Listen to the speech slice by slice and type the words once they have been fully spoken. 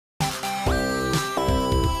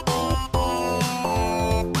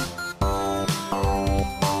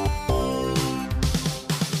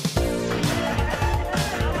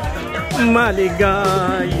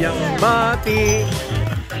maligayang bati.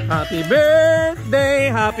 Happy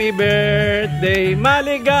birthday,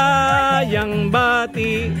 maligayang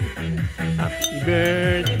bati. Happy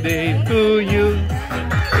birthday to you.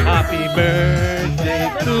 Happy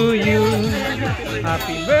birthday to you.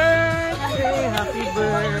 Happy birthday, happy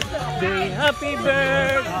birthday, happy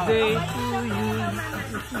birthday to you.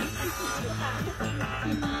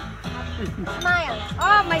 Smile.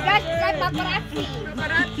 Oh my gosh, it's like paparazzi.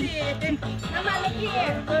 Mama, look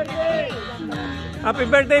here. Happy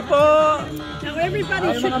birthday po. Now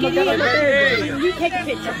everybody should get in. You take a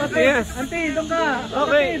picture. Yes. Auntie, doon ka.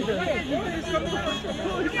 Okay.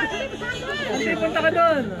 Auntie, punta ka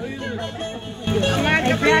doon.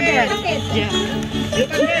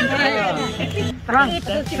 Frank.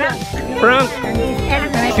 Frank.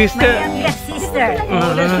 Sister. Sister.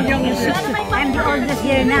 I'm the oldest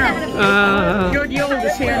here now. You're the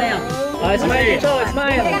oldest here now. Smile.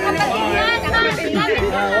 Smile. 1,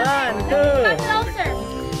 2.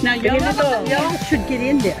 Now y'all should get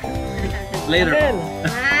in there. Later.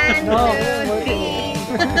 1, 2, 3.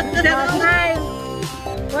 Smile.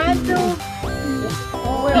 1, 2.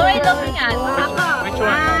 Who are you looking at? Which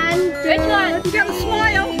one? Which one? You gotta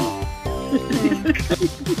smile.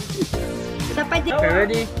 Okay,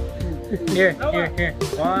 ready? Here.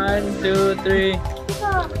 1, 2, 3.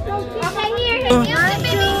 Okay, here.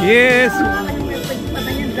 Yes.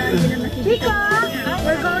 Chico,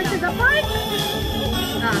 we're going to the park.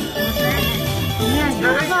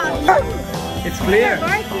 It's clear.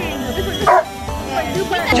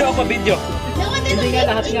 Video pa video. Hindi nga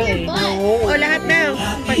lahat nga eh. Oh, lahat na.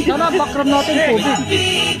 Sana background natin tubig.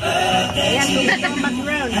 Ayan, tubig ang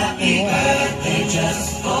background.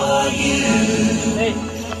 Hey.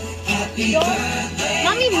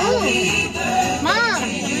 Mommy, move. Mom.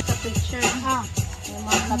 Picture.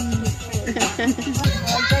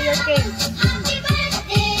 Enjoy your cake.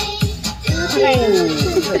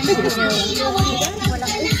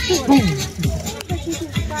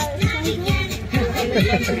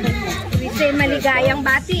 We say maligayang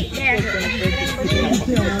bati. There.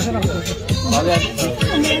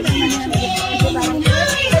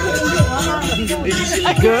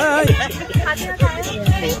 Good.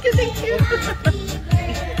 Thank you.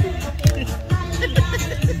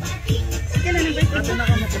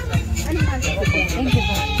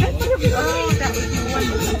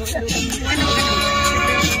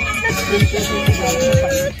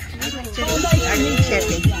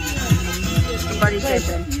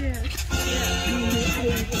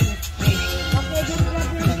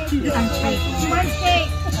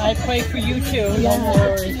 I pray for you too. Don't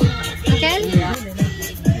worry. Okay?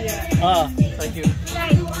 Thank you.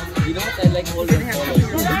 You know what I like all your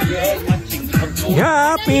photos? They're all matching.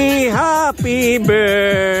 Happy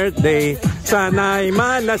birthday. Sana'y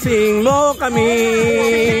malasing mo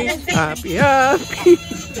kami. Happy.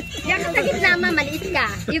 Diyan ka sa gitna, ma. Maliit ka.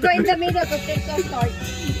 You go in the middle because it's so short.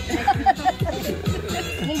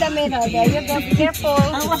 In the middle. There you go. Be careful.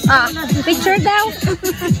 Picture daw.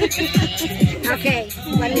 Okay.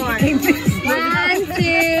 One more. 1,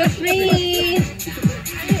 2, 3.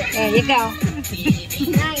 There you go.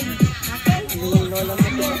 Nice.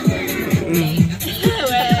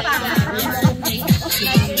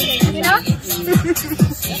 You know?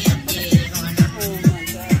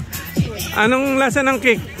 Anong lasa ng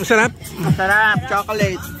cake? Masarap? Masarap.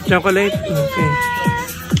 Chocolate. Chocolate? Okay.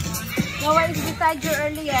 No worries beside you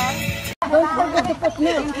earlier. Milk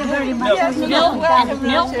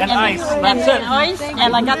and ice. That's it. Ice,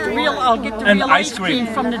 and I got the real. I'll get the real ice cream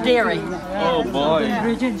from the dairy. Oh boy.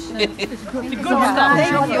 The good stuff.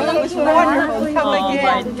 Thank you. That was wonderful. Come Oh again.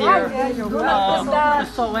 my dear.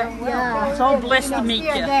 So blessed to meet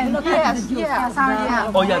you. Yes.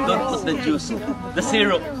 Oh yeah, don't put the juice. The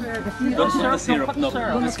syrup. Don't put the syrup. No,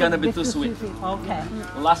 it's gonna be too sweet. Okay.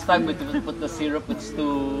 Last time we put the syrup, it's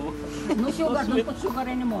too... No sugar. Don't put sugar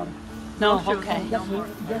anymore. No, okay.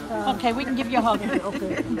 Okay, we can give you a hug.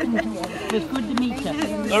 Okay. It's good to meet you.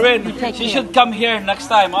 Lauren, she should come here next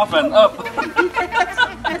time often. Up.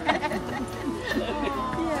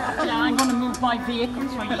 Yeah, I'm going to move my vehicle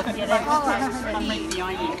so you can get in. I'm right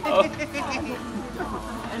behind you.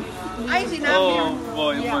 Oh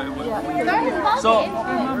boy. So,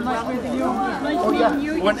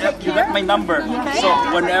 whenever you got my number, so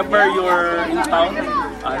whenever you're in town,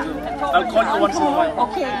 I'll call you once in a while.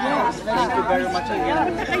 Okay, yes. Thank you very much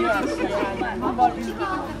again.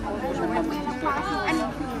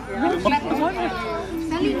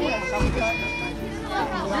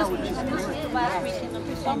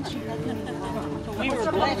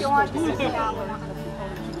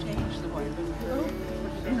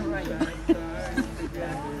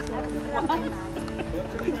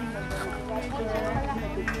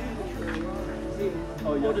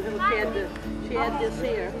 Oh, yeah. She had this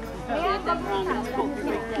here. She had that brown house coat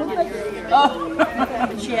right down in her ear. Oh.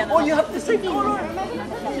 She had Oh, you have the same color.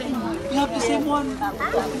 You have the same one.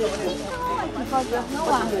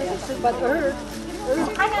 But her,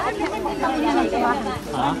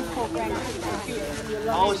 Huh?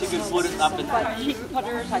 Oh, she can put it up and down. She can put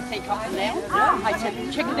hers, I take up and down. I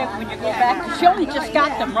said, check it out when you go back. She only just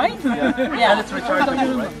got them, right? Yeah. And it's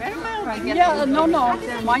rechargeable, right? Yeah, no.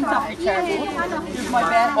 Mine's not rechargeable. Here's my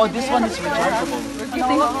bag. Oh, this one is rechargeable. You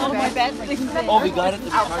think all my batteries? Oh, we got it.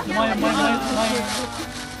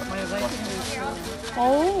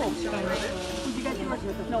 Oh.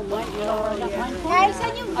 No, mine. Guys,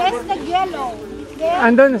 saan yung best na yellow?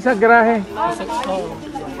 Andun sa garahe.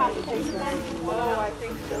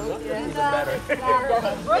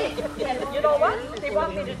 You know what? They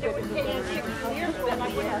want me to do it 10 years, then I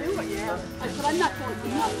wouldn't do it. I said, I'm not going to do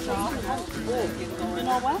that. You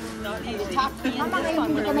know what? They talked me into this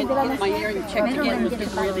one when I went to get my hearing checked again. It was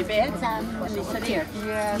getting really bad. And they said, here,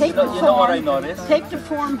 take the You know what I noticed? Take the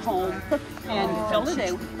form home and fill it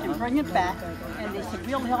out and bring it back. And they said,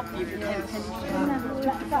 we'll help you if you can't finish it.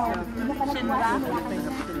 Took the form, send it back.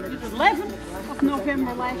 It was 11th of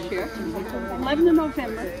November last year. 11th of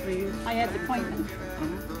November, I had the appointment.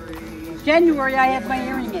 January, I had my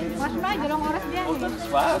hearing aids.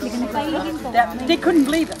 They couldn't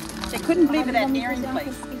believe it. They couldn't believe it at the hearing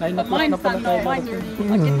place. But mine's not, no, mine,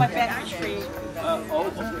 I get my battery straight. Oh,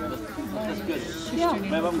 that's good. Yeah.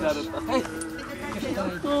 My mom got it.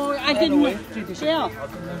 Oh, I didn't.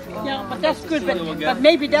 Yeah, but that's good. But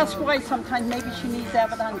maybe that's why sometimes maybe she needs to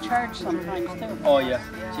have it on charge sometimes too. Oh yeah,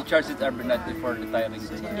 she charges it every night before retiring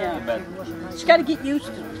to bed. She's got to get used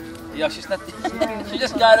to it. Yeah, she's not. She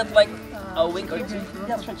just got it like a week or two.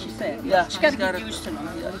 That's what she said. Yeah, she's got to got get it. used to it.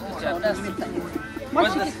 Yeah, So that's the thing.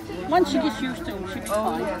 Once she gets used to it, she'll be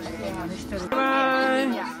fine.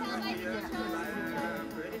 Bye!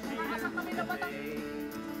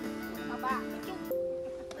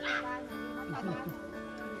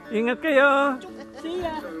 Ingat kayo! See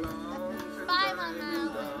ya. Bye,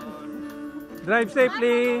 Mama. Drive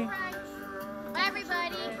safely! Bye,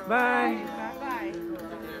 everybody. Bye!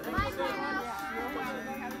 Bye, Sarah.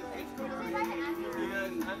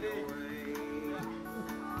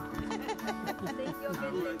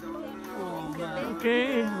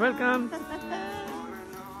 Okay, welcome!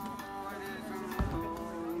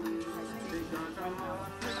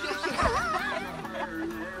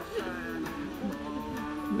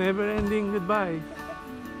 Never ending goodbye.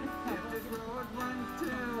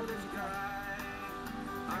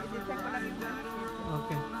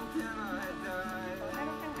 Okay.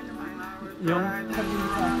 Yung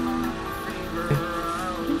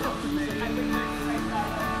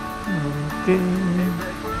okay.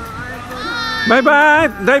 Bye bye.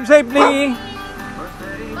 Drive safely.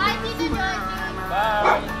 Bye, Tita Georgie.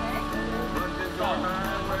 Bye.